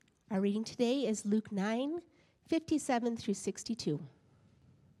Our reading today is Luke 9:57 through 62.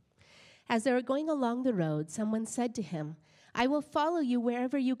 As they were going along the road, someone said to him, "I will follow you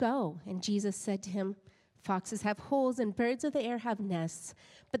wherever you go." And Jesus said to him, "Foxes have holes and birds of the air have nests,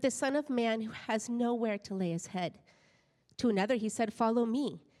 but the Son of Man has nowhere to lay his head." To another he said, "Follow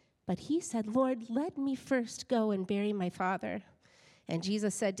me." But he said, "Lord, let me first go and bury my father." And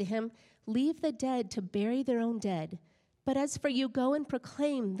Jesus said to him, "Leave the dead to bury their own dead. But as for you, go and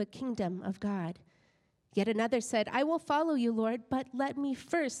proclaim the kingdom of God." Yet another said, "I will follow you, Lord, but let me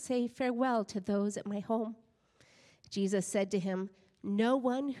first say farewell to those at my home." Jesus said to him, "No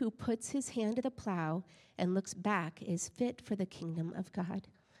one who puts his hand to the plow and looks back is fit for the kingdom of God."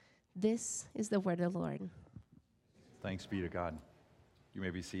 This is the word of the Lord. Thanks be to God. You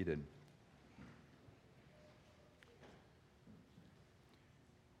may be seated.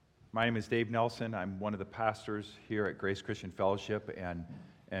 My name is Dave Nelson. I'm one of the pastors here at Grace Christian Fellowship,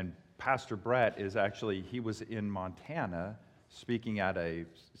 and Pastor Brett is actually, he was in Montana speaking at a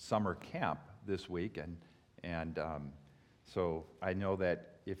summer camp this week, and so I know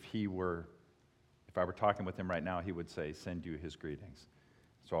that if I were talking with him right now, he would say, "Send you his greetings."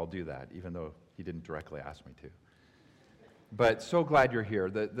 So I'll do that, even though he didn't directly ask me to. But so glad you're here.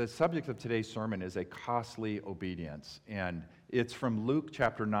 The subject of today's sermon is a costly obedience, and it's from Luke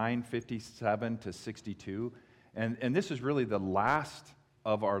chapter 9, 57 to 62, and this is really the last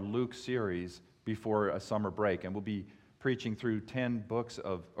of our Luke series before a summer break, and we'll be preaching through 10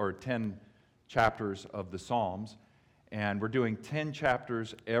 chapters of the Psalms, and we're doing 10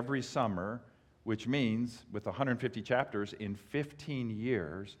 chapters every summer, which means with 150 chapters, in 15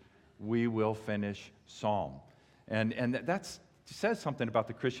 years, we will finish Psalm. And that says something about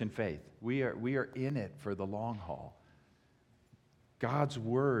the Christian faith. We are in it for the long haul. God's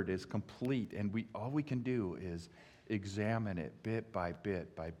word is complete, and all we can do is examine it bit by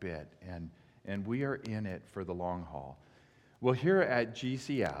bit by bit, and we are in it for the long haul. Well, here at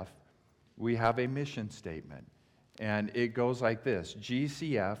GCF, we have a mission statement, and it goes like this: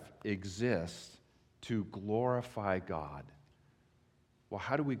 GCF exists to glorify God. Well,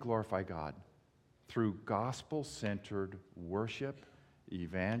 how do we glorify God? Through gospel-centered worship,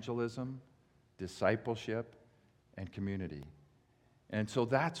 evangelism, discipleship, and community. And so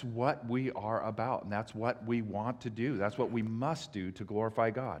that's what we are about, and that's what we want to do. That's what we must do to glorify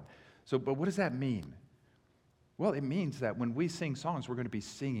God. But what does that mean? Well, it means that when we sing songs, we're going to be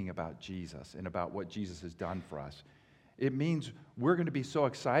singing about Jesus and about what Jesus has done for us. It means we're going to be so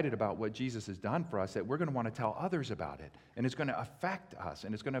excited about what Jesus has done for us that we're going to want to tell others about it. And it's going to affect us,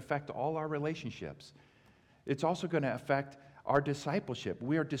 and it's going to affect all our relationships. It's also going to affect our discipleship.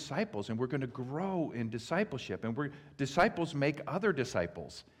 We are disciples, and we're going to grow in discipleship. And disciples make other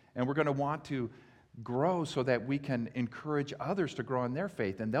disciples. And we're going to want to grow so that we can encourage others to grow in their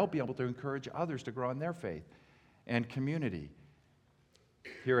faith, and they'll be able to encourage others to grow in their faith. And community.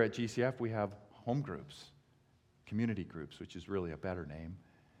 Here at GCF, we have home groups. Community groups, which is really a better name.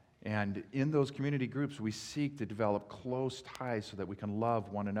 And in those community groups, we seek to develop close ties so that we can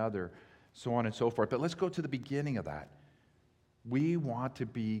love one another, so on and so forth. But let's go to the beginning of that. We want to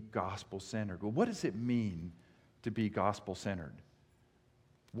be gospel-centered. Well, what does it mean to be gospel-centered?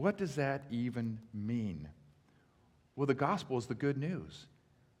 What does that even mean? Well, the gospel is the good news.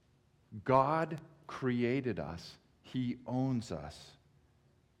 God created us. He owns us.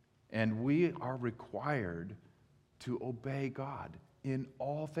 And we are required to obey God in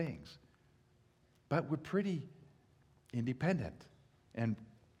all things. But we're pretty independent. And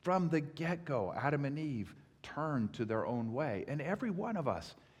from the get-go, Adam and Eve turned to their own way. And every one of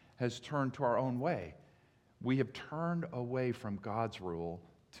us has turned to our own way. We have turned away from God's rule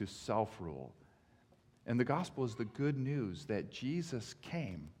to self-rule. And the gospel is the good news that Jesus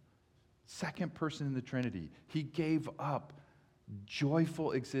came, second person in the Trinity. He gave up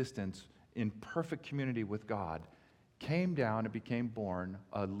joyful existence in perfect community with God, came down and became born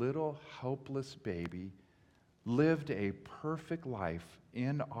a little helpless baby, lived a perfect life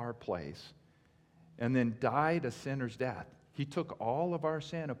in our place, and then died a sinner's death. He took all of our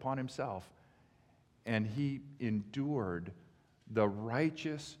sin upon himself, and he endured the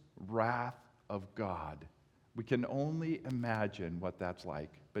righteous wrath of God. We can only imagine what that's like,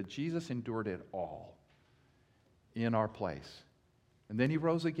 but Jesus endured it all in our place. And then he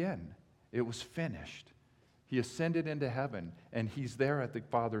rose again. It was finished. He ascended into heaven, and he's there at the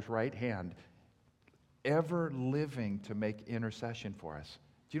Father's right hand, ever living to make intercession for us.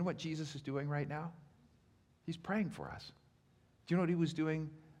 Do you know what Jesus is doing right now? He's praying for us. Do you know what he was doing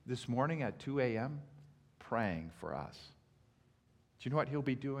this morning at 2 a.m.? Praying for us. Do you know what he'll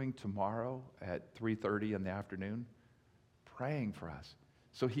be doing tomorrow at 3:30 in the afternoon? Praying for us.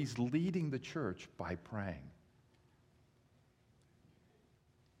 So he's leading the church by praying.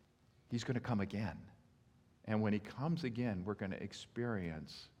 He's going to come again. And when he comes again, we're going to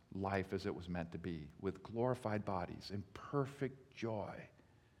experience life as it was meant to be, with glorified bodies and perfect joy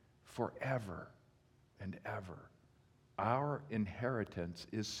forever and ever. Our inheritance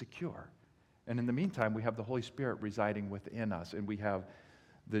is secure. And in the meantime, we have the Holy Spirit residing within us, and we have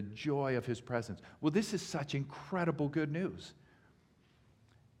the joy of his presence. Well, this is such incredible good news.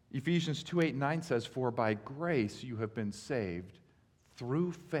 Ephesians 2:8-9 says, "For by grace you have been saved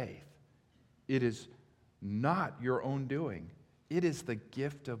through faith. It is not your own doing. It is the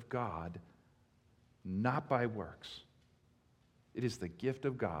gift of God, not by works. It is the gift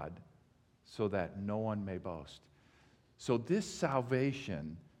of God so that no one may boast." So this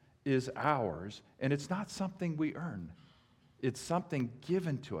salvation is ours, and it's not something we earn. It's something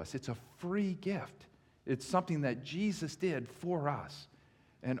given to us. It's a free gift. It's something that Jesus did for us.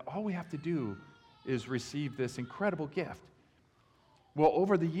 And all we have to do is receive this incredible gift. Well,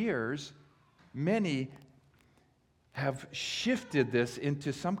 over the years, many have shifted this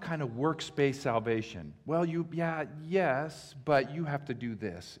into some kind of works-based salvation. Well, yes, but you have to do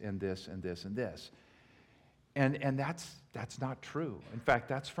this and this and this and this. And that's not true. In fact,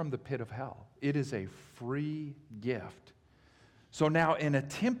 that's from the pit of hell. It is a free gift. So now, in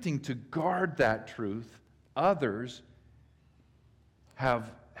attempting to guard that truth, others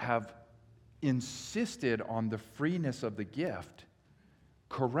have insisted on the freeness of the gift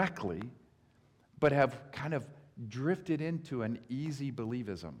correctly, but have kind of drifted into an easy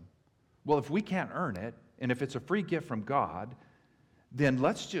believism. Well, if we can't earn it, and if it's a free gift from God, then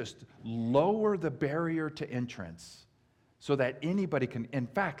let's just lower the barrier to entrance so that anybody can. In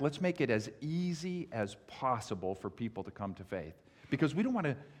fact, let's make it as easy as possible for people to come to faith, because we don't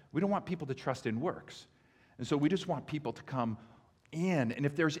want people to trust in works. And so we just want people to come in, and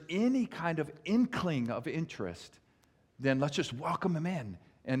if there's any kind of inkling of interest, then let's just welcome them in,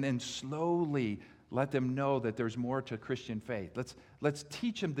 and then slowly let them know that there's more to Christian faith. Let's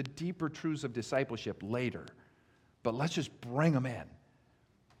teach them the deeper truths of discipleship later, but let's just bring them in.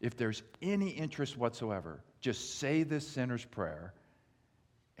 If there's any interest whatsoever, just say this sinner's prayer,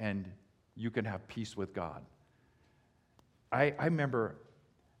 and you can have peace with God. I remember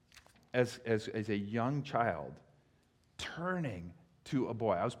as a young child turning to a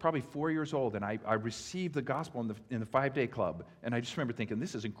boy. I was probably 4 years old, and I received the gospel in the 5-day club, and I just remember thinking,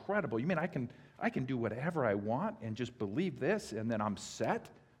 this is incredible. You mean I can do whatever I want and just believe this, and then I'm set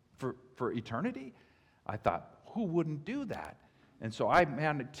for eternity? I thought, who wouldn't do that? And so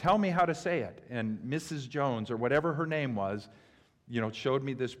tell me how to say it. And Mrs. Jones, or whatever her name was, showed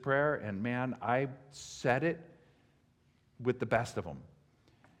me this prayer, and man, I said it with the best of them.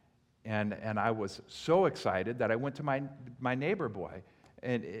 And I was so excited that I went to my neighbor boy,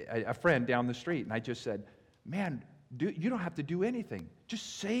 and a friend down the street, and I just said, man, you don't have to do anything.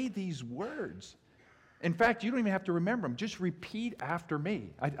 Just say these words. In fact, you don't even have to remember them. Just repeat after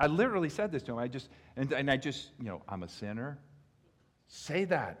me. I literally said this to him. I just, I'm a sinner. Say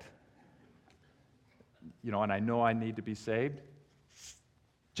that. And I know I need to be saved.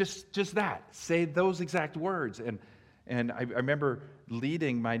 Just that. Say those exact words. And I remember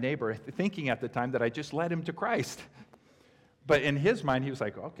leading my neighbor, thinking at the time that I just led him to Christ. But in his mind, he was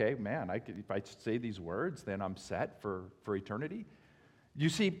like, okay, man, if I say these words, then I'm set for eternity. You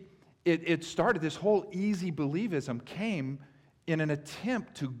see, it started, this whole easy believism came in an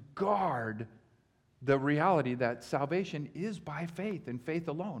attempt to guard the reality that salvation is by faith and faith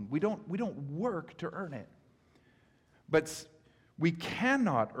alone. We don't work to earn it. But we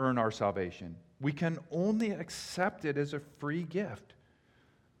cannot earn our salvation. We can only accept it as a free gift.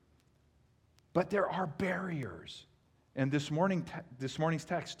 But there are barriers. And this morning's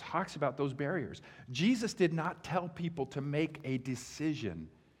text talks about those barriers. Jesus did not tell people to make a decision.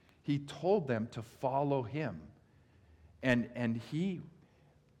 He told them to follow him. And he,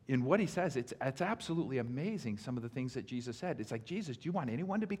 in what he says, it's absolutely amazing, some of the things that Jesus said. It's like, Jesus, do you want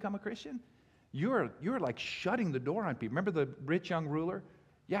anyone to become a Christian? You're like shutting the door on people. Remember the rich young ruler?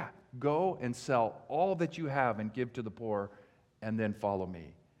 Yeah, go and sell all that you have and give to the poor, and then follow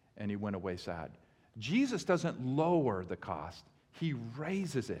me. And he went away sad. Jesus doesn't lower the cost. He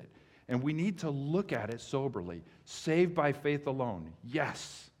raises it. And we need to look at it soberly. Saved by faith alone,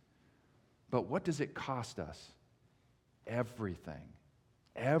 yes. But what does it cost us? Everything.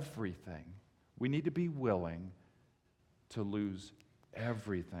 Everything. We need to be willing to lose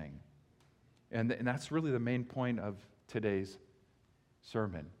everything. And that's really the main point of today's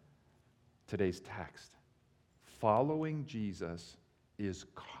sermon, today's text. Following Jesus is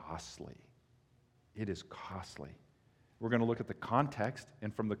costly. It is costly. We're going to look at the context,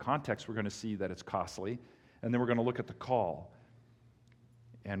 and from the context, we're going to see that it's costly. And then we're going to look at the call,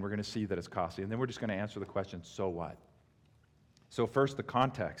 and we're going to see that it's costly. And then we're just going to answer the question, so what? So first, the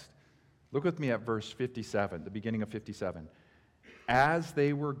context. Look with me at verse 57, the beginning of 57. As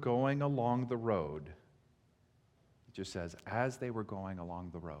they were going along the road, it just says, as they were going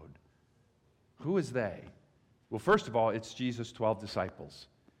along the road. Who is they? Well, first of all, it's Jesus' 12 disciples.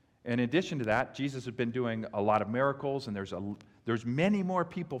 And in addition to that, Jesus had been doing a lot of miracles, and there's many more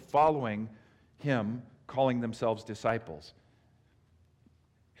people following him, calling themselves disciples.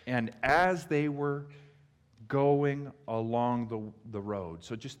 And as they were going along the road,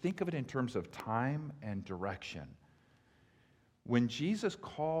 so just think of it in terms of time and direction. When Jesus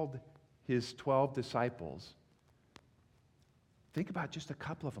called his 12 disciples, think about just a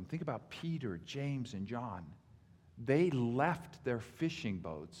couple of them. Think about Peter, James, and John. They left their fishing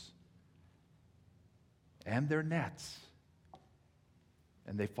boats and their nets,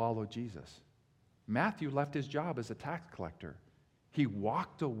 and they followed Jesus. Matthew left his job as a tax collector. He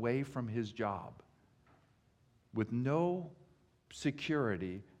walked away from his job with no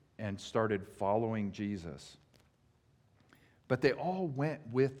security and started following Jesus. But they all went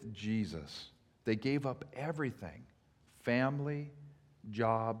with Jesus. They gave up everything: family,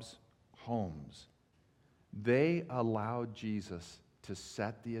 jobs, homes. They allowed Jesus to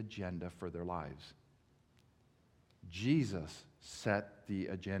set the agenda for their lives. Jesus set the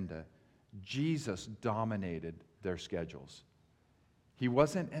agenda. Jesus dominated their schedules. He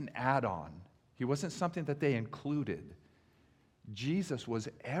wasn't an add-on. He wasn't something that they included. Jesus was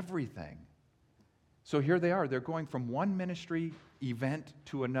everything. So here they are. They're going from one ministry event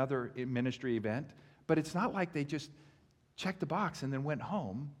to another ministry event, but it's not like they just checked the box and then went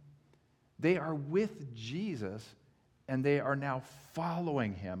home. They are with Jesus, and they are now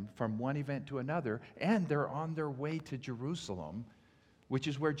following him from one event to another, and they're on their way to Jerusalem, which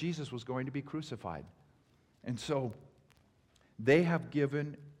is where Jesus was going to be crucified. And so they have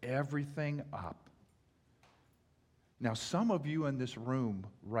given everything up. Now, some of you in this room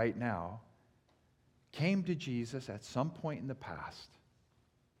right now came to Jesus at some point in the past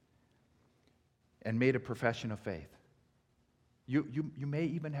and made a profession of faith. You may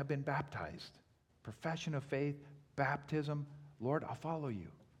even have been baptized. Profession of faith, baptism. Lord, I'll follow you.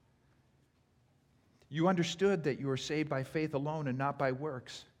 You understood that you were saved by faith alone and not by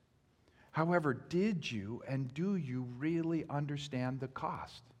works. However, did you and do you really understand the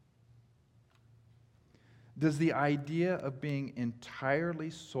cost? Does the idea of being entirely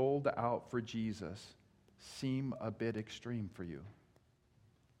sold out for Jesus seem a bit extreme for you?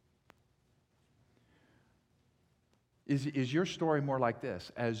 Is your story more like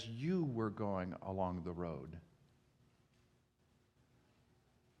this? As you were going along the road?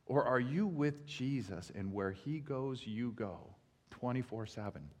 Or are you with Jesus, and where he goes, you go,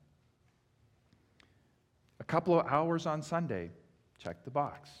 24/7? A couple of hours on Sunday, check the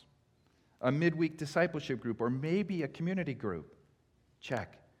box. A midweek discipleship group, or maybe a community group,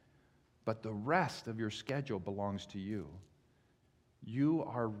 check. But the rest of your schedule belongs to you. You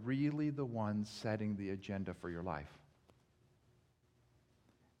are really the one setting the agenda for your life.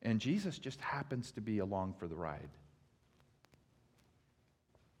 And Jesus just happens to be along for the ride.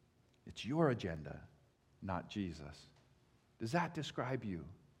 It's your agenda, not Jesus. Does that describe you?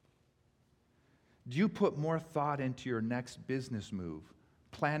 Do you put more thought into your next business move,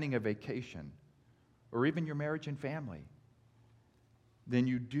 planning a vacation, or even your marriage and family than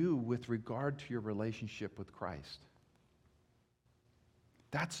you do with regard to your relationship with Christ?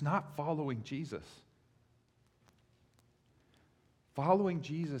 That's not following Jesus. Following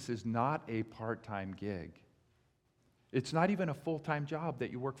Jesus is not a part-time gig. It's not even a full-time job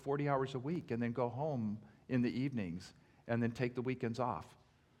that you work 40 hours a week and then go home in the evenings and then take the weekends off.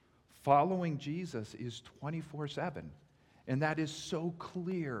 Following Jesus is 24/7, and that is so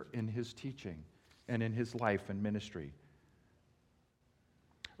clear in his teaching and in his life and ministry.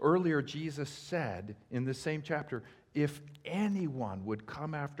 Earlier, Jesus said in the same chapter, if anyone would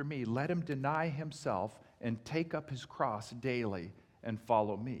come after me, let him deny himself and take up his cross daily and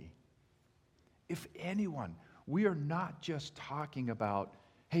follow me. If anyone, we are not just talking about,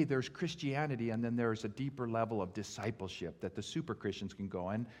 hey, there's Christianity and then there's a deeper level of discipleship that the super Christians can go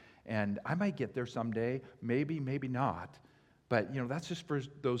in, and I might get there someday, maybe, maybe not, but that's just for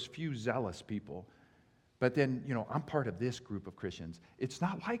those few zealous people. But then, I'm part of this group of Christians. It's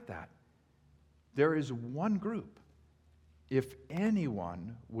not like that. There is one group. If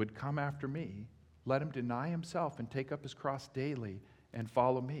anyone would come after me, let him deny himself and take up his cross daily and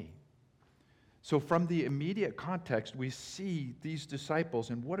follow me. So from the immediate context, we see these disciples,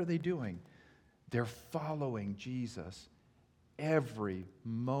 and what are they doing? They're following Jesus every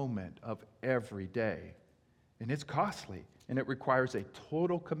moment of every day. And it's costly, and it requires a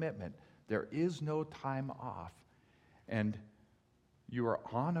total commitment. There is no time off. And you are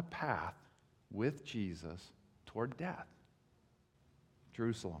on a path with Jesus toward death.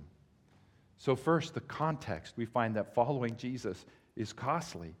 Jerusalem. So first, the context. We find that following Jesus is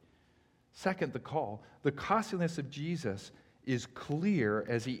costly. Second, the call. The costliness of Jesus is clear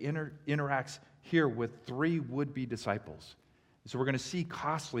as he interacts here with three would-be disciples. So we're going to see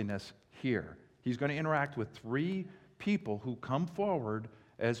costliness here. He's going to interact with three people who come forward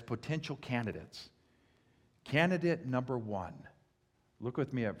as potential candidates. Candidate number one. Look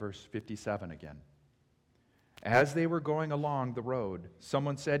with me at verse 57 again. As they were going along the road,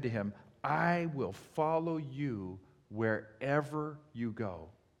 someone said to him, I will follow you wherever you go.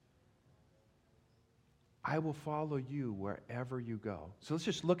 I will follow you wherever you go. So let's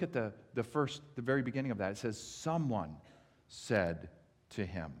just look at the very beginning of that. It says, someone said to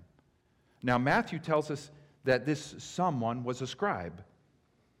him. Now, Matthew tells us that this someone was a scribe.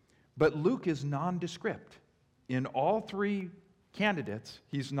 But Luke is nondescript. In all three candidates,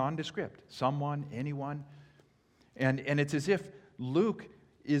 he's nondescript. Someone, anyone. And it's as if Luke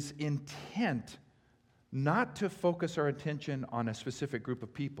is intent not to focus our attention on a specific group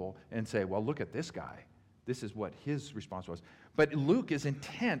of people and say, well, look at this guy. This is what his response was. But Luke is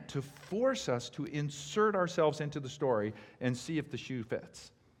intent to force us to insert ourselves into the story and see if the shoe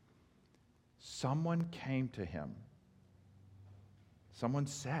fits. Someone came to him. Someone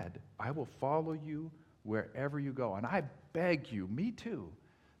said, I will follow you wherever you go. And I beg you, me too,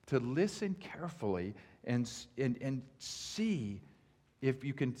 to listen carefully and see if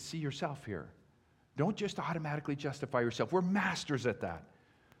you can see yourself here. Don't just automatically justify yourself. We're masters at that.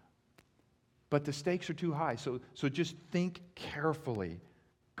 But the stakes are too high. So just think carefully.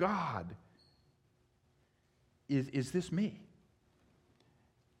 God, is this me?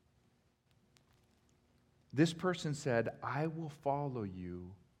 This person said, I will follow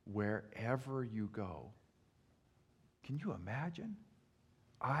you wherever you go. Can you imagine?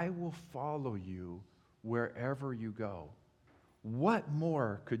 I will follow you wherever you go. What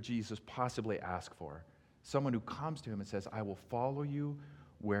more could Jesus possibly ask for? Someone who comes to him and says, I will follow you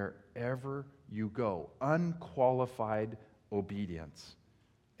wherever you go. Unqualified obedience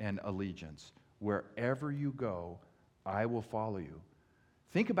and allegiance. Wherever you go, I will follow you.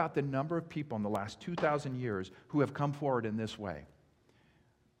 Think about the number of people in the last 2,000 years who have come forward in this way.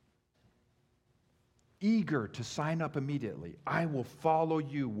 Eager to sign up immediately. I will follow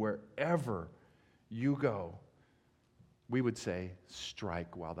you wherever you go. We would say,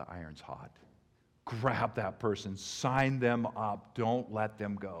 strike while the iron's hot. Grab that person, sign them up, don't let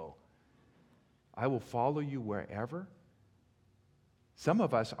them go. I will follow you wherever. Some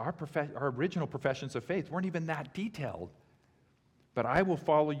of us, our original professions of faith weren't even that detailed. But I will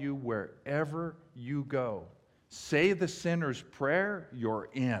follow you wherever you go. Say the sinner's prayer, you're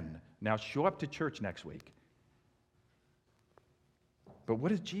in. Now show up to church next week. But what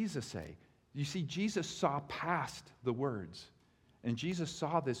does Jesus say? You see, Jesus saw past the words. And Jesus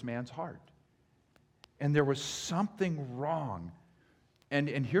saw this man's heart. And there was something wrong. And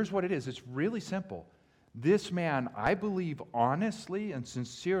here's what it is. It's really simple. This man, I believe, honestly and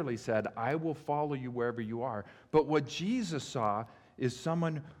sincerely said, I will follow you wherever you are. But what Jesus saw is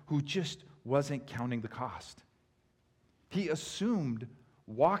someone who just wasn't counting the cost. He assumed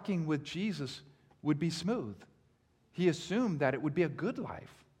walking with Jesus would be smooth. He assumed that it would be a good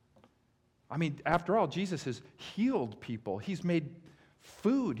life. I mean, after all, Jesus has healed people. He's made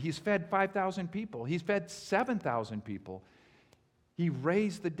food. He's fed 5,000 people. He's fed 7,000 people. He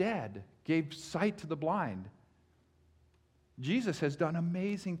raised the dead, gave sight to the blind. Jesus has done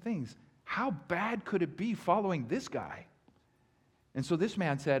amazing things. How bad could it be following this guy? And so this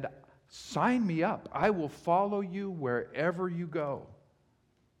man said, sign me up. I will follow you wherever you go.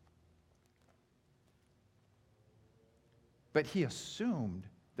 But he assumed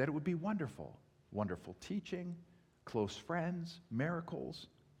that it would be wonderful. Wonderful teaching, close friends, miracles,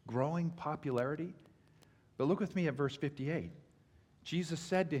 growing popularity. But look with me at verse 58. Jesus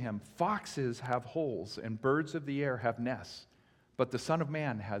said to him, foxes have holes and birds of the air have nests, but the Son of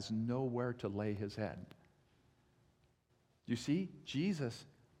Man has nowhere to lay his head. You see, Jesus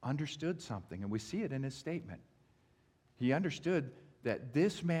understood something, and we see it in his statement. He understood that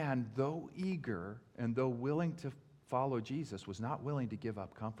this man, though eager and though willing to follow Jesus, was not willing to give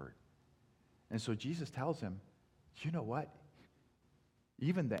up comfort. And so Jesus tells him, you know what?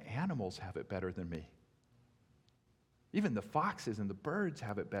 Even the animals have it better than me. Even the foxes and the birds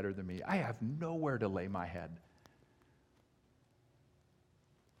have it better than me. I have nowhere to lay my head.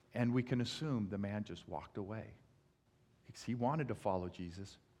 And we can assume the man just walked away. because he wanted to follow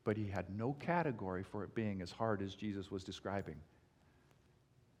Jesus, but he had no category for it being as hard as Jesus was describing.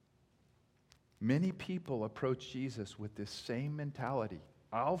 Many people approach Jesus with this same mentality.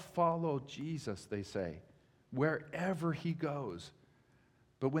 I'll follow Jesus, they say, wherever he goes.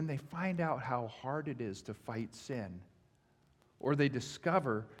 But when they find out how hard it is to fight sin, or they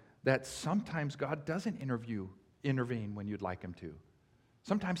discover that sometimes God doesn't intervene when you'd like him to.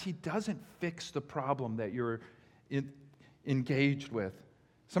 Sometimes he doesn't fix the problem that you're engaged with.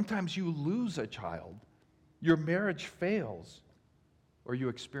 Sometimes you lose a child, your marriage fails, or you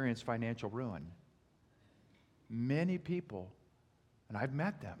experience financial ruin. Many people, and I've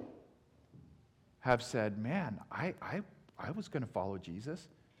met them, have said, man, I was going to follow Jesus,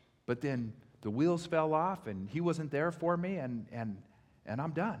 but then the wheels fell off and he wasn't there for me and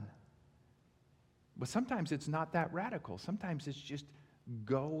I'm done. But sometimes it's not that radical. Sometimes it's just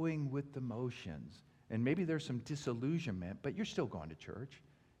going with the motions. And maybe there's some disillusionment, but you're still going to church.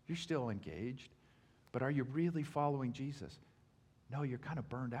 You're still engaged. But are you really following Jesus? No, you're kind of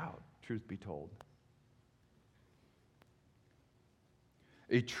burned out, truth be told.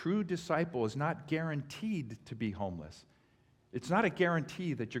 A true disciple is not guaranteed to be homeless. It's not a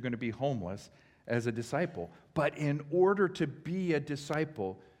guarantee that you're going to be homeless as a disciple. But in order to be a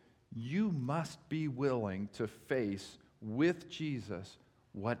disciple, you must be willing to face with Jesus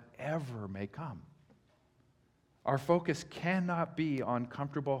whatever may come. Our focus cannot be on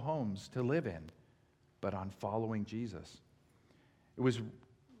comfortable homes to live in, but on following Jesus. It was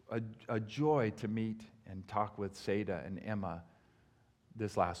a joy to meet and talk with Seda and Emma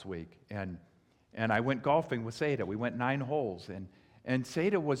this last week. And I went golfing with Seda. We went 9 holes. And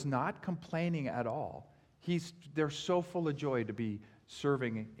Seda was not complaining at all. They're so full of joy to be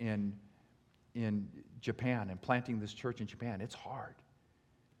serving in Japan and planting this church in Japan. It's hard.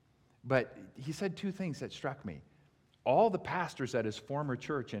 But he said 2 things that struck me. All the pastors at his former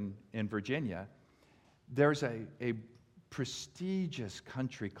church in Virginia, there's a prestigious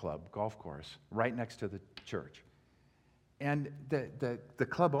country club golf course right next to the church. And the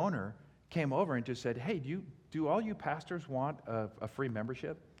club owner came over and just said, hey, do all you pastors want a free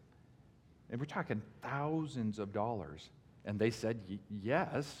membership? And we're talking thousands of dollars. And they said,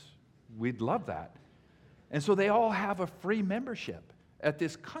 yes, we'd love that. And so they all have a free membership at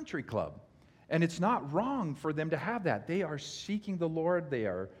this country club. And it's not wrong for them to have that. They are seeking the Lord. They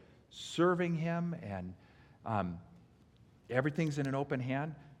are serving him. And everything's in an open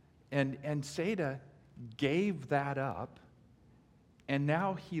hand. And Seda gave that up. And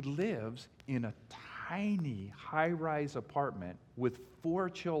now he lives in a tiny high-rise apartment with 4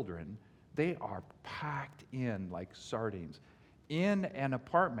 children. They are packed in like sardines in an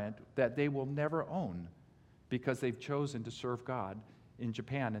apartment that they will never own because they've chosen to serve God in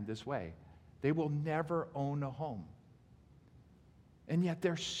Japan in this way. They will never own a home. And yet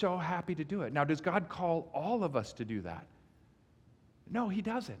they're so happy to do it. Now, does God call all of us to do that? No, he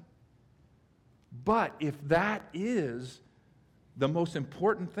doesn't. But if that is the most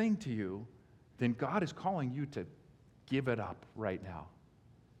important thing to you, then God is calling you to give it up right now.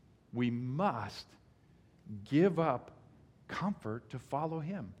 We must give up comfort to follow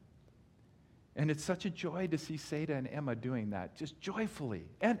him. And it's such a joy to see Seda and Emma doing that, just joyfully.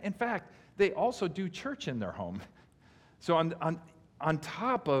 And in fact, they also do church in their home. So on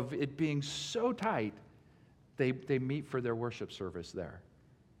top of it being so tight, they meet for their worship service there.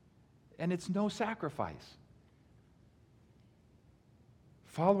 And it's no sacrifice.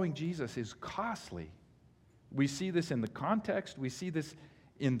 Following Jesus is costly. We see this in the context. We see this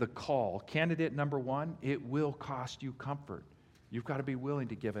in the call. Candidate number 1, it will cost you comfort. You've got to be willing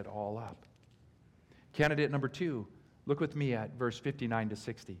to give it all up. Candidate number 2, look with me at verse 59 to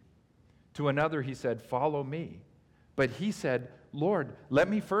 60. To another he said, follow me. But he said, Lord, let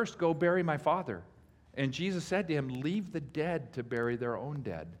me first go bury my father. And Jesus said to him, leave the dead to bury their own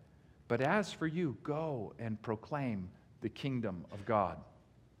dead. But as for you, go and proclaim the kingdom of God.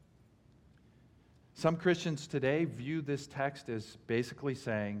 Some Christians today view this text as basically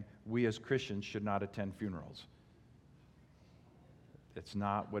saying we as Christians should not attend funerals. It's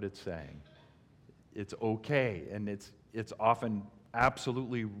not what it's saying. It's okay, and it's often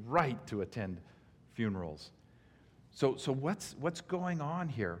absolutely right to attend funerals. So what's going on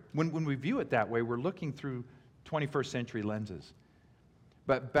here? When we view it that way, we're looking through 21st century lenses.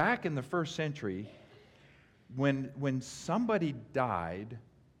 But back in the first century, when somebody died,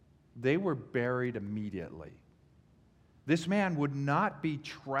 they were buried immediately. This man would not be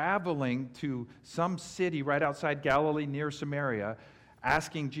traveling to some city right outside Galilee near Samaria,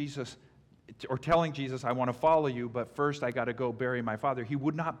 asking Jesus or telling Jesus, I want to follow you, but first I got to go bury my father. He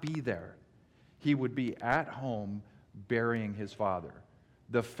would not be there. He would be at home burying his father.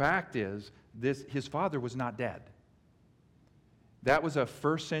 The fact is, his father was not dead. That was a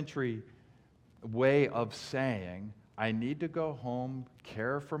first century way of saying, I need to go home,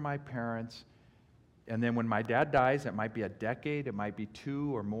 care for my parents, and then when my dad dies, it might be a decade, it might be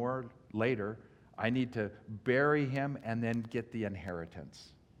 2 or more later, I need to bury him and then get the inheritance.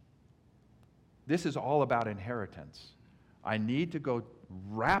 This is all about inheritance. I need to go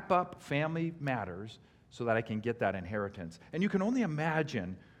wrap up family matters so that I can get that inheritance. And you can only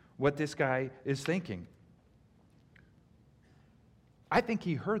imagine what this guy is thinking. I think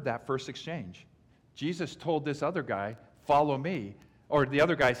he heard that first exchange. Jesus told this other guy, follow me. Or the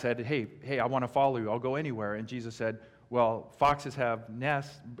other guy said, hey, I want to follow you. I'll go anywhere. And Jesus said, well, foxes have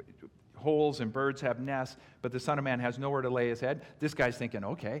nests, holes, and birds have nests, but the Son of Man has nowhere to lay his head. This guy's thinking,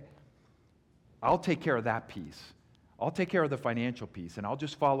 okay, I'll take care of that piece. I'll take care of the financial piece, and I'll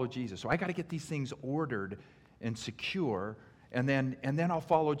just follow Jesus. So I got to get these things ordered and secure, and then I'll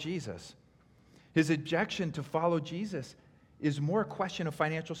follow Jesus. His objection to follow Jesus is more a question of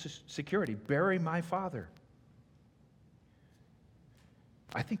financial security. Bury my father.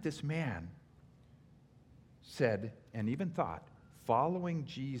 I think this man said and even thought, following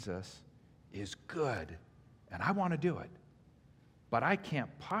Jesus is good, and I want to do it. But I can't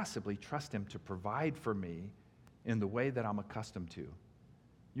possibly trust him to provide for me in the way that I'm accustomed to.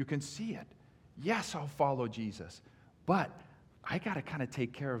 You can see it. Yes, I'll follow Jesus, but I got to kind of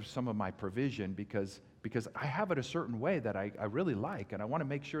take care of some of my provision because I have it a certain way that I really like, and I want to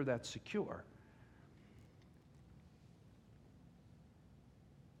make sure that's secure.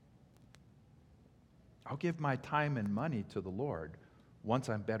 I'll give my time and money to the Lord once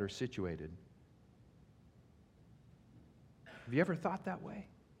I'm better situated. Have you ever thought that way?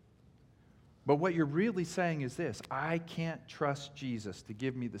 But what you're really saying is this: I can't trust Jesus to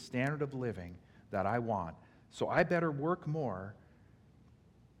give me the standard of living that I want, so I better work more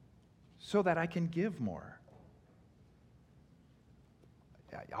so that I can give more.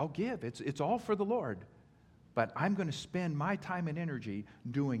 I'll give. It's all for the Lord. But I'm going to spend my time and energy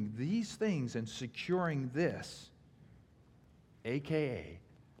doing these things and securing this, a.k.a.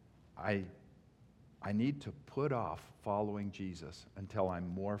 I need to put off following Jesus until I'm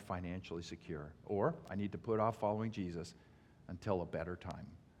more financially secure. Or I need to put off following Jesus until a better time.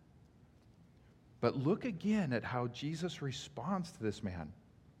 But look again at how Jesus responds to this man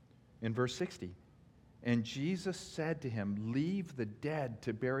in verse 60. And Jesus said to him, leave the dead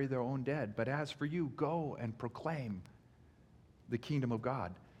to bury their own dead, but as for you, go and proclaim the kingdom of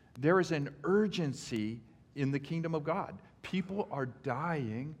God. There is an urgency in the kingdom of God. People are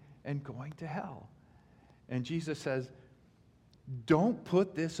dying and going to hell. And Jesus says, don't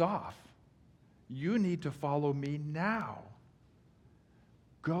put this off. You need to follow me now.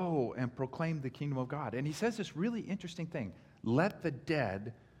 Go and proclaim the kingdom of God. And he says this really interesting thing. Let the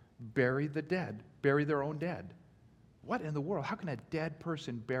dead bury the dead, bury their own dead. What in the world? How can a dead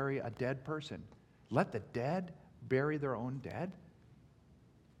person bury a dead person? Let the dead bury their own dead?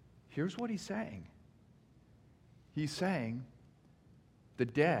 Here's what he's saying. He's saying the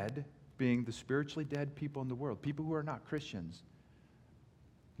dead, being the spiritually dead people in the world, people who are not Christians.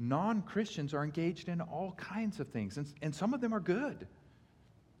 Non-Christians are engaged in all kinds of things, and some of them are good.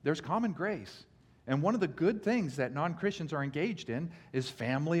 There's common grace. And one of the good things that non-Christians are engaged in is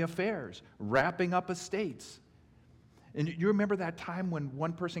family affairs, wrapping up estates. And you remember that time when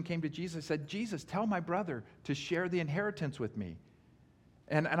one person came to Jesus and said, Jesus, tell my brother to share the inheritance with me.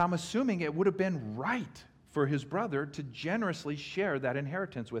 And I'm assuming it would have been right for his brother to generously share that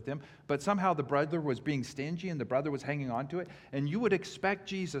inheritance with him, but somehow the brother was being stingy and the brother was hanging on to it. And you would expect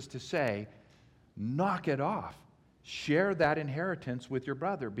Jesus to say, knock it off. Share that inheritance with your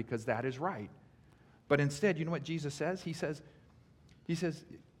brother because that is right. But instead, you know what Jesus says? He said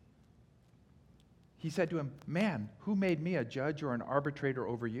to him, man, who made me a judge or an arbitrator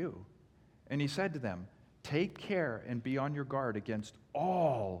over you? And he said to them, take care and be on your guard against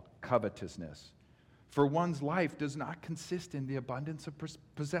all covetousness, for one's life does not consist in the abundance of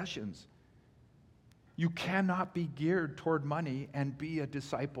possessions. You cannot be geared toward money and be a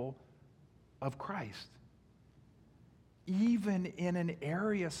disciple of Christ, even in an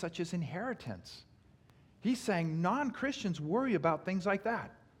area such as inheritance. He's saying non-Christians worry about things like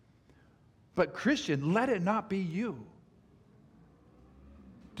that. But Christian, let it not be you.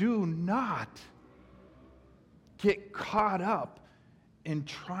 Do not get caught up in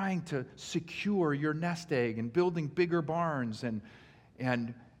trying to secure your nest egg and building bigger barns and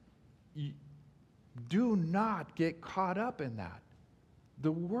do not get caught up in that.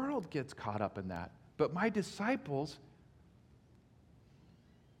 The world gets caught up in that. But my disciples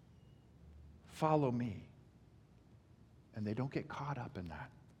follow me. and they don't get caught up in that.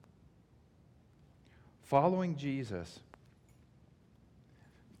 Following Jesus.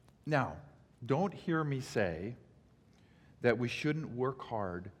 Now, don't hear me say that we shouldn't work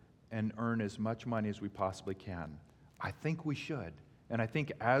hard and earn as much money as we possibly can. I think we should. And I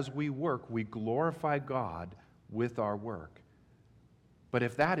think as we work, we glorify God with our work. But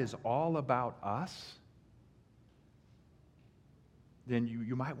if that is all about us, then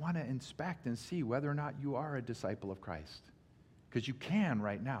you might want to inspect and see whether or not you are a disciple of Christ. Because you can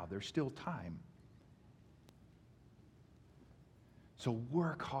right now. There's still time. So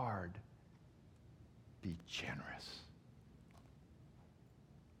work hard. Be generous.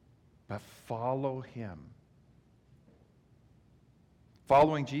 But follow him.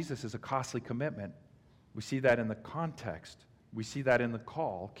 Following Jesus is a costly commitment. We see that in the context. We see that in the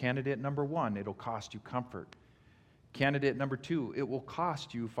call. Candidate number 1, it'll cost you comfort. Candidate number 2, it will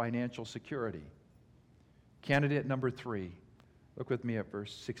cost you financial security. Candidate number 3, look with me at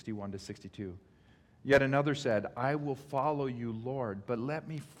verse 61 to 62. Yet another said, I will follow you, Lord, but let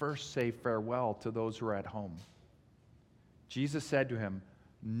me first say farewell to those who are at home. Jesus said to him,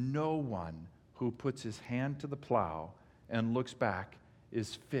 no one who puts his hand to the plow and looks back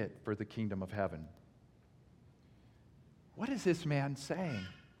is fit for the kingdom of heaven. What is this man saying?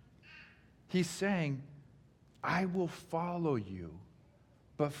 He's saying, I will follow you,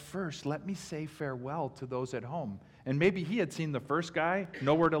 but first let me say farewell to those at home. And maybe he had seen the first guy,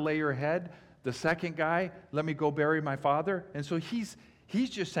 nowhere to lay your head. The second guy, let me go bury my father. And so he's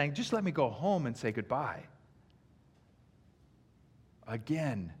just saying, just let me go home and say goodbye.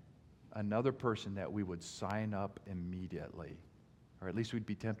 Again, another person that we would sign up immediately, or at least we'd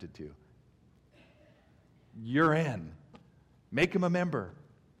be tempted to. You're in. Make him a member.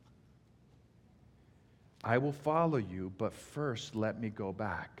 I will follow you, but first let me go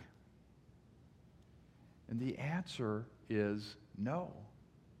back. And the answer is no.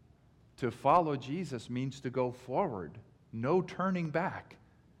 To follow Jesus means to go forward, no turning back.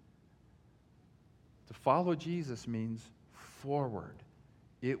 To follow Jesus means forward.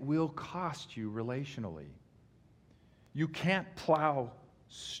 It will cost you relationally. You can't plow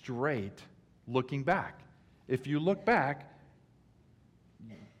straight looking back. If you look back,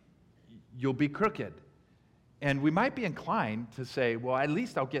 you'll be crooked. And we might be inclined to say, well, at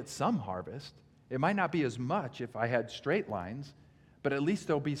least I'll get some harvest. It might not be as much if I had straight lines, but at least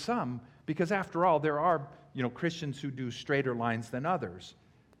there'll be some, because after all, there are, Christians who do straighter lines than others.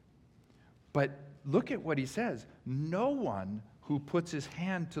 But look at what he says. No one who puts his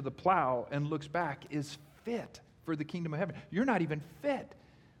hand to the plow and looks back is fit for the kingdom of heaven. You're not even fit.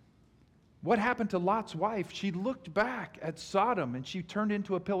 What happened to Lot's wife? She looked back at Sodom and she turned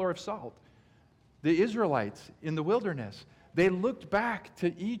into a pillar of salt. The Israelites in the wilderness, they looked back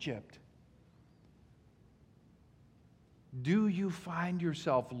to Egypt. Do you find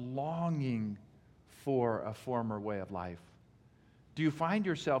yourself longing for a former way of life? Do you find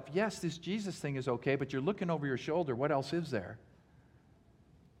yourself, yes, this Jesus thing is okay, but you're looking over your shoulder, what else is there?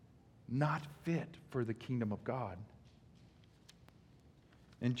 Not fit for the kingdom of God.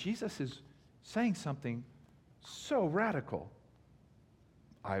 And Jesus is saying something so radical.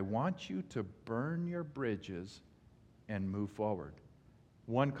 I want you to burn your bridges and move forward.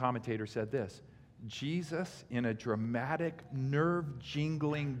 One commentator said this, Jesus, in a dramatic,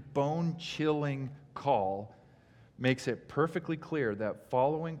 nerve-jingling, bone-chilling call, makes it perfectly clear that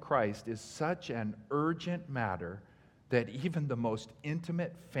following Christ is such an urgent matter that even the most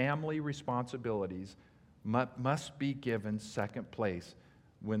intimate family responsibilities must be given second place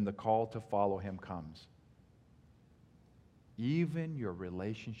when the call to follow him comes. Even your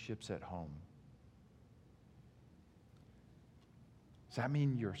relationships at home. Does that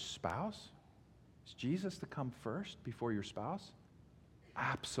mean your spouse? Is Jesus to come first before your spouse?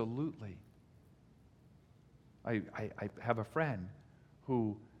 Absolutely. I have a friend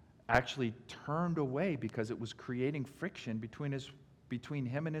who actually turned away because it was creating friction between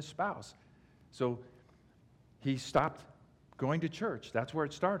him and his spouse. So he stopped going to church. That's where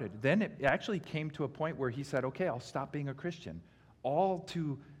it started. Then it actually came to a point where he said, okay, I'll stop being a Christian. All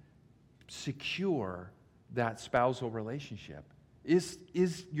to secure that spousal relationship. Is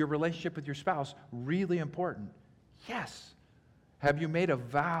your relationship with your spouse really important? Yes. Have you made a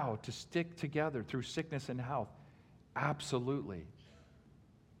vow to stick together through sickness and health? Absolutely.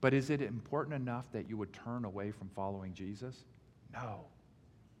 But is it important enough that you would turn away from following Jesus? No.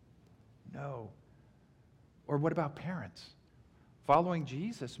 No. Or what about parents? Following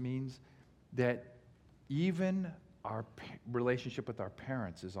Jesus means that even our relationship with our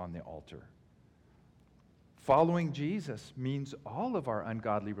parents is on the altar. Following Jesus means all of our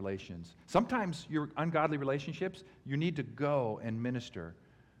ungodly relations. Sometimes your ungodly relationships, you need to go and minister.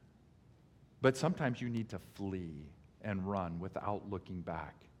 But sometimes you need to flee and run without looking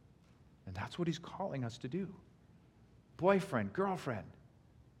back. And that's what he's calling us to do. Boyfriend, girlfriend,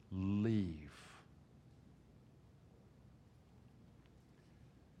 leave.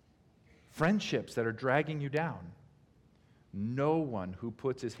 Friendships that are dragging you down. No one who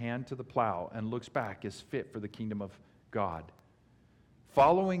puts his hand to the plow and looks back is fit for the kingdom of God.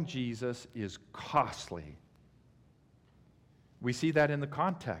 Following Jesus is costly. We see that in the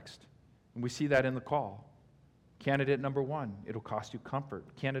context, and we see that in the call. Candidate number 1, it'll cost you comfort.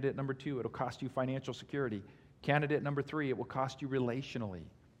 Candidate number 2, it'll cost you financial security. Candidate number 3, it will cost you relationally.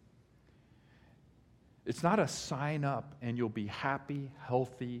 It's not a sign up and you'll be happy,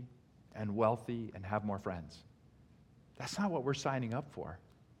 healthy, and wealthy and have more friends. That's not what we're signing up for.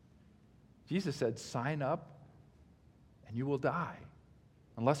 Jesus said, sign up and you will die.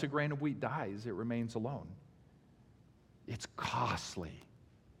 Unless a grain of wheat dies, it remains alone. It's costly.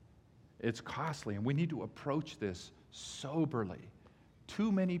 It's costly, and we need to approach this soberly.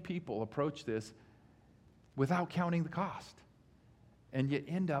 Too many people approach this without counting the cost. And you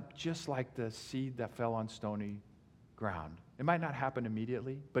end up just like the seed that fell on stony ground. It might not happen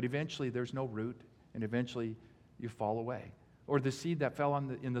immediately, but eventually there's no root, and eventually you fall away. Or the seed that fell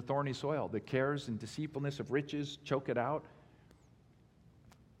in the thorny soil, the cares and deceitfulness of riches choke it out.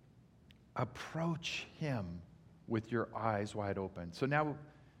 Approach him with your eyes wide open. So now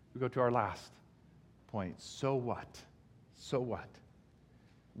we go to our last point. So what? So what?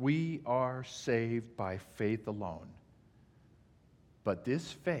 We are saved by faith alone. But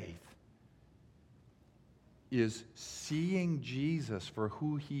this faith is seeing Jesus for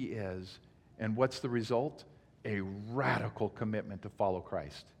who he is. And what's the result? A radical commitment to follow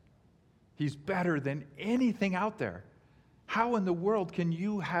Christ. He's better than anything out there. How in the world can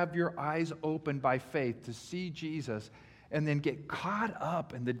you have your eyes open by faith to see Jesus and then get caught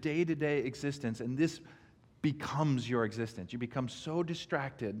up in the day-to-day existence, and this becomes your existence? You become so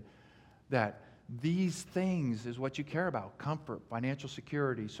distracted that these things is what you care about: comfort, financial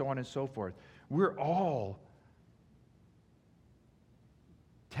security, so on and so forth. We're all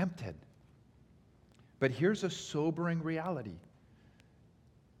tempted. But here's a sobering reality.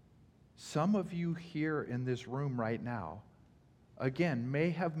 Some of you here in this room right now, again,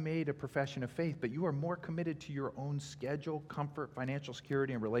 may have made a profession of faith, but you are more committed to your own schedule, comfort, financial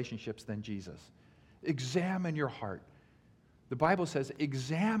security, and relationships than Jesus. Examine your heart. The Bible says,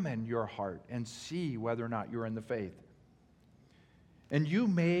 examine your heart and see whether or not you're in the faith. And you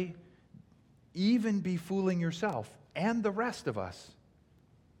may even be fooling yourself and the rest of us.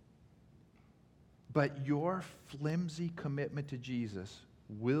 But your flimsy commitment to Jesus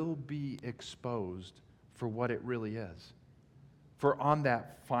will be exposed for what it really is. For on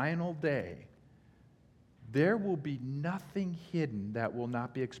that final day, there will be nothing hidden that will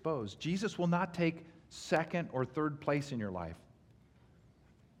not be exposed. Jesus will not take second or third place in your life.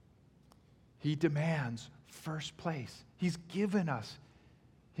 He demands first place. He's given us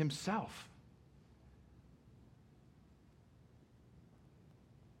himself.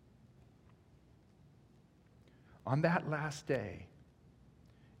 On that last day,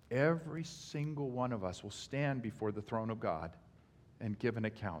 every single one of us will stand before the throne of God and give an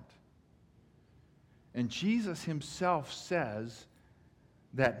account. And Jesus himself says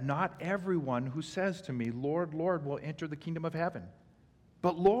that not everyone who says to me, Lord, Lord, will enter the kingdom of heaven.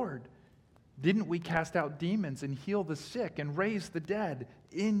 But Lord, didn't we cast out demons and heal the sick and raise the dead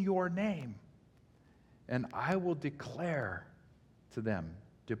in your name? And I will declare to them,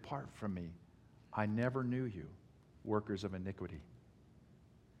 depart from me. I never knew you, workers of iniquity.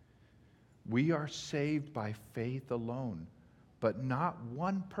 We are saved by faith alone, but not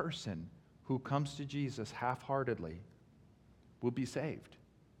one person who comes to Jesus half-heartedly will be saved.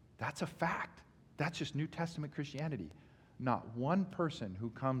 That's a fact. That's just New Testament Christianity. Not one person who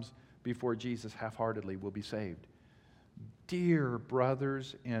comes before Jesus half-heartedly will be saved. Dear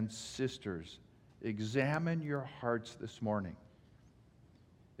brothers and sisters, examine your hearts this morning.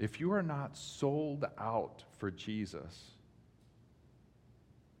 If you are not sold out for Jesus,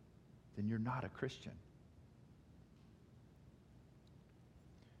 then you're not a Christian.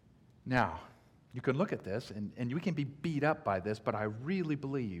 Now, you can look at this, and we can be beat up by this, but I really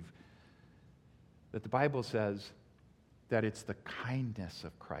believe that the Bible says that it's the kindness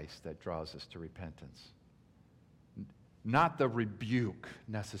of Christ that draws us to repentance. Not the rebuke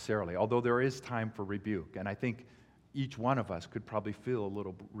necessarily, although there is time for rebuke, and I think each one of us could probably feel a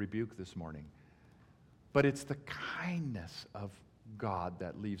little rebuke this morning. But it's the kindness of God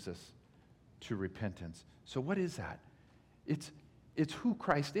that leads us to repentance. So what is that? It's who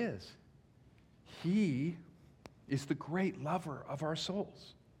Christ is. He is the great lover of our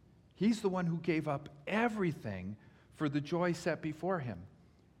souls. He's the one who gave up everything for the joy set before him.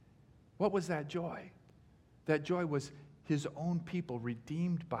 What was that joy? That joy was his own people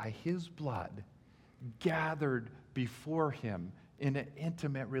redeemed by his blood, gathered before him in an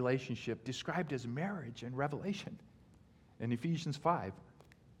intimate relationship described as marriage in Revelation. In Ephesians 5,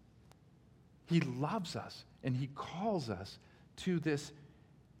 he loves us and he calls us to this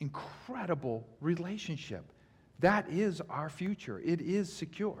incredible relationship. That is our future. It is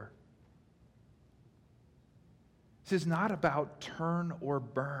secure. This is not about turn or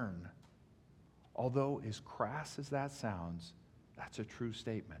burn. Although as crass as that sounds, that's a true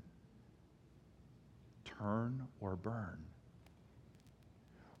statement. Turn or burn.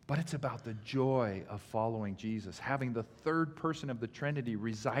 But it's about the joy of following Jesus, having the third person of the Trinity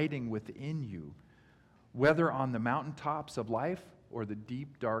residing within you, whether on the mountaintops of life or the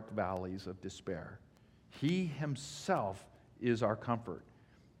deep, dark valleys of despair. He himself is our comfort.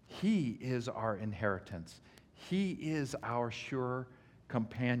 He is our inheritance. He is our sure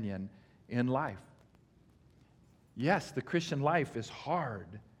companion in life. Yes, the Christian life is hard.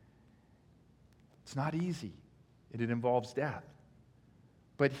 It's not easy. It involves death.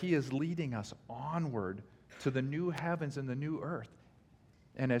 But he is leading us onward to the new heavens and the new earth.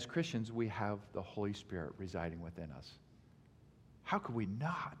 And as Christians, we have the Holy Spirit residing within us. How could we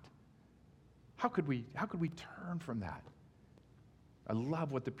not? How could we turn from that? I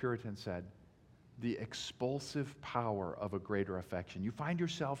love what the Puritans said. The expulsive power of a greater affection. You find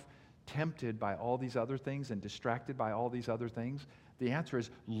yourself tempted by all these other things and distracted by all these other things. The answer is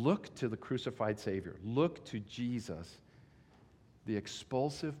look to the crucified Savior. Look to Jesus. The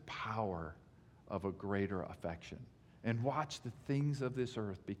expulsive power of a greater affection. And watch the things of this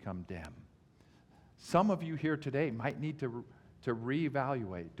earth become dim. Some of you here today might need to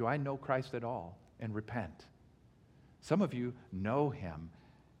reevaluate. Do I know Christ at all? And repent. Some of you know him.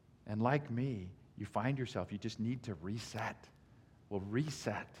 And like me, you find yourself, you just need to reset. Well,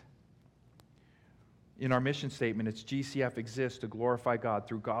 reset. In our mission statement, it's GCF exists to glorify God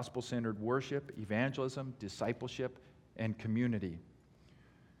through gospel-centered worship, evangelism, discipleship, and community.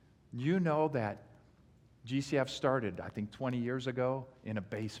 You know that GCF started, I think, 20 years ago in a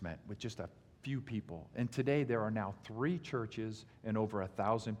basement with just a few people. And today there are now 3 churches and over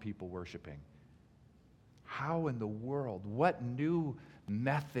 1,000 people worshiping. How in the world, what new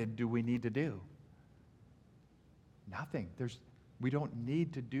method do we need to do? Nothing. We don't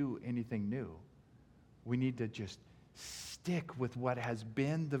need to do anything new. We need to just stick with what has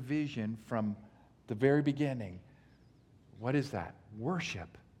been the vision from the very beginning. What is that?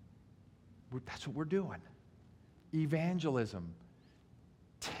 Worship. That's what we're doing. Evangelism.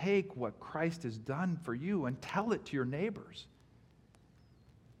 Take what Christ has done for you and tell it to your neighbors.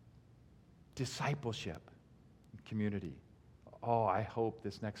 Discipleship. Community. Oh, I hope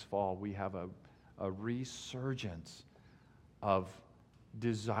this next fall we have a resurgence of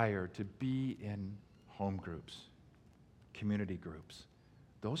desire to be in home groups, community groups.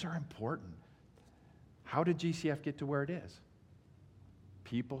 Those are important. How did GCF get to where it is?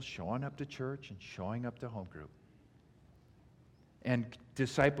 People showing up to church and showing up to home group. And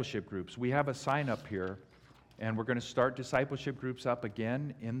discipleship groups. We have a sign up here, and we're going to start discipleship groups up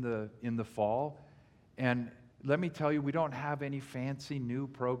again in the fall. And let me tell you, we don't have any fancy new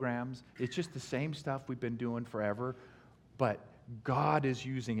programs. It's just the same stuff we've been doing forever, but God is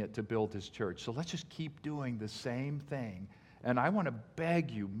using it to build his church. So let's just keep doing the same thing. And I want to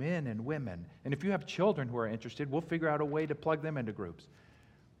beg you, men and women, and if you have children who are interested, we'll figure out a way to plug them into groups.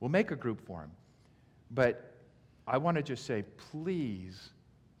 We'll make a group for them. But I want to just say, please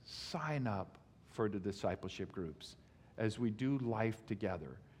sign up for the discipleship groups as we do life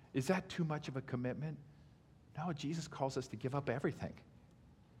together. Is that too much of a commitment? No, Jesus calls us to give up everything.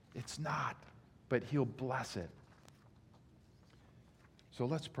 It's not, but he'll bless it. So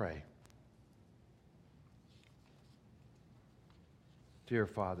let's pray. Dear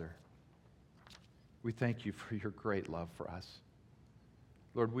Father, we thank you for your great love for us.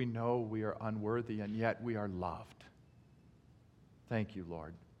 Lord, we know we are unworthy, and yet we are loved. Thank you,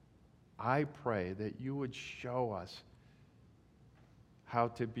 Lord. I pray that you would show us how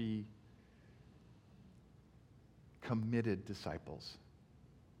to be committed disciples.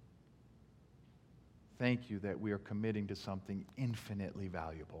 Thank you that we are committing to something infinitely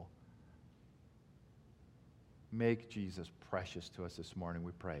valuable. Make Jesus precious to us this morning,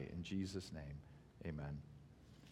 we pray. In Jesus' name, amen.